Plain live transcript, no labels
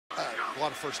a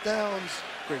lot of first downs,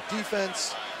 great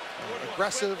defense,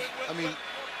 aggressive. I mean,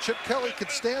 Chip Kelly could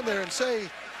stand there and say,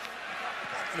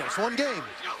 you know, it's one game.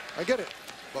 I get it.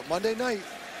 But Monday night.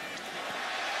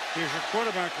 Here's your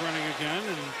quarterback running again,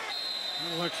 and a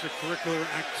little extracurricular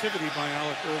activity by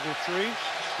Alec Ogletree,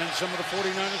 and some of the 49ers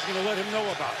are going to let him know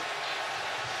about it.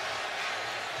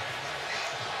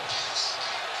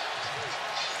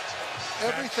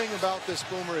 Everything about this,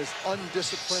 Boomer, is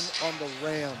undisciplined on the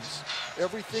Rams.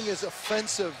 Everything is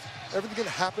offensive. Everything that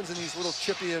happens in these little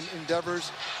chippy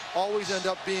endeavors always end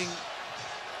up being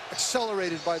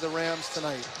accelerated by the Rams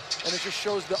tonight. And it just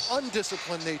shows the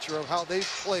undisciplined nature of how they've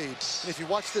played. And if you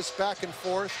watch this back and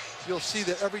forth, you'll see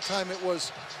that every time it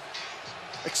was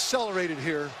accelerated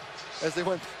here as they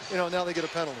went, you know, now they get a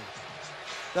penalty.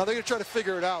 Now they're going to try to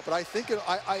figure it out, but I think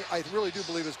I really do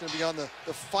believe it's going to be on the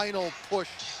final push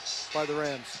by the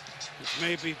Rams. Which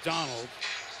may be Donald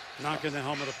knocking the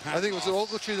helmet of Pat. I think it was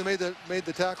Ogletree that made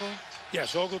the tackle.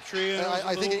 Yes, Ogletree. And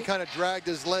I think he kind of dragged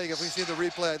his leg. If we see the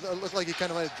replay, it looked like he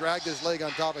kind of dragged his leg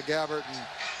on top of Gabbert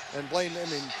and Blaine. I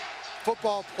mean,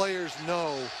 football players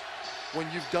know when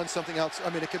you've done something else. I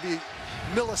mean, it could be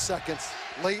milliseconds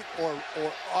late or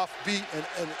off beat,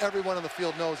 and everyone on the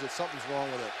field knows that something's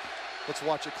wrong with it. Let's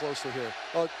watch it closely here.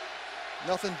 Oh,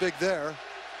 nothing big there.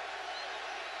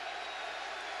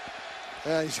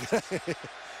 Yeah, he's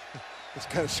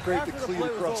kind of scraped the cleat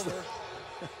across there.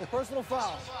 Personal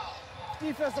foul.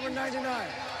 Defense number 99.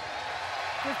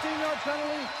 15-yard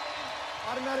penalty.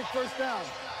 Automatic first down.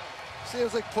 See, it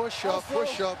was like push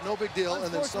up, no big deal,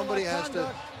 and then somebody has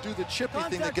to do the chippy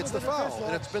thing that gets the foul,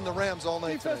 and it's been the Rams all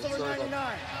night today. Defense number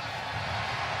 99.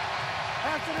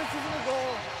 After this is in the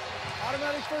goal.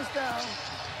 Automatic first down.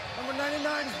 Number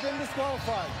 99 has been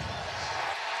disqualified.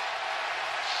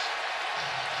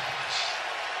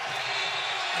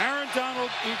 Aaron Donald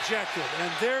ejected,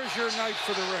 and there's your night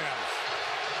for the Rams.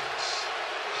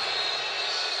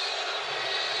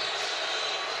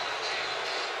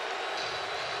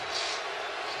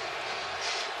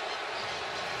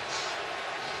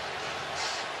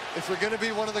 If you're going to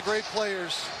be one of the great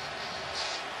players,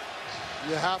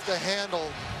 you have to handle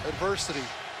adversity.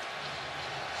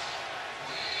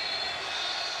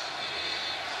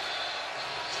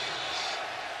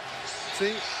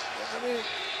 See, I mean,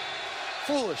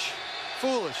 foolish.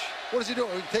 What is he doing?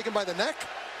 Take him by the neck?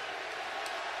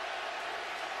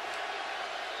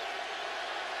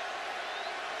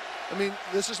 I mean,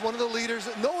 this is one of the leaders.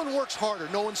 No one works harder.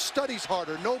 No one studies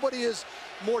harder. Nobody is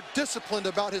more disciplined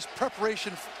about his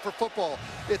preparation for football.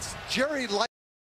 It's Jerry